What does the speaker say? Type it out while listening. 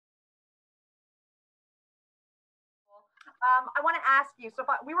I want to ask you, so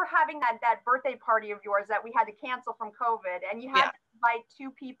we were having that birthday party of yours that we had to cancel from COVID, and you had to invite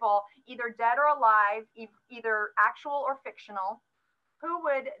two people, either dead or alive, either actual or fictional. Who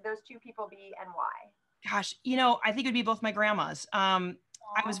would those two people be and why? Gosh, I think it'd be both my grandmas.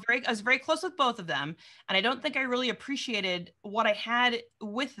 I was very close with both of them, and I don't think I really appreciated what I had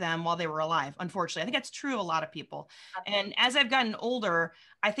with them while they were alive. Unfortunately, I think that's true of a lot of people. And as I've gotten older,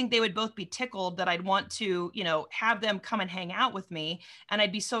 I think they would both be tickled that I'd want to, have them come and hang out with me, and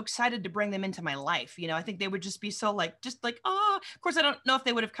I'd be so excited to bring them into my life. I think they would just be so just like, oh, of course, I don't know if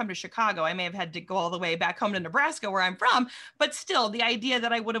they would have come to Chicago. I may have had to go all the way back home to Nebraska, where I'm from, but still, the idea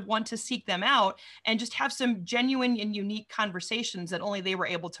that I would have want to seek them out and just have some genuine and unique conversations that only they were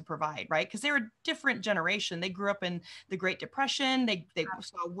able to provide, right? Because they were a different generation. They grew up in the Great Depression. They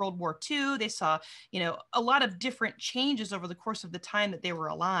saw World War II. They saw, a lot of different changes over the course of the time that they were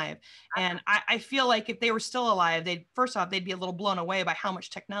alive. And I feel like if they were still alive, they'd be a little blown away by how much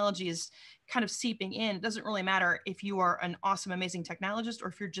technology is kind of seeping in. It doesn't really matter if you are an awesome, amazing technologist or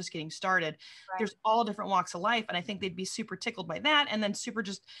if you're just getting started. Right. There's all different walks of life. And I think they'd be super tickled by that. And then super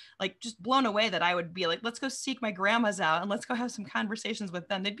just blown away that I would be like, let's go seek my grandmas out and let's go have some conversations with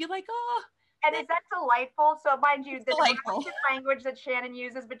them. They'd be like, oh. And is that delightful? So mind you, the language that Shannon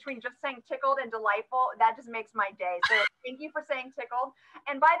uses between just saying tickled and delightful, that just makes my day. So thank you for saying tickled.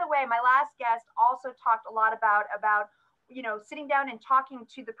 And by the way, my last guest also talked a lot about sitting down and talking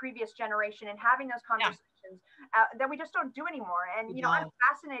to the previous generation and having those conversations that we just don't do anymore. And, I'm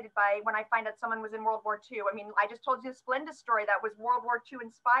fascinated by when I find out someone was in World War II. I mean, I just told you the Splenda story that was World War II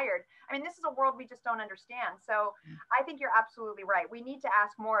inspired. I mean, this is a world we just don't understand. So I think you're absolutely right. We need to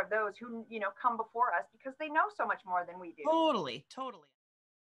ask more of those who, come before us because they know so much more than we do. Totally.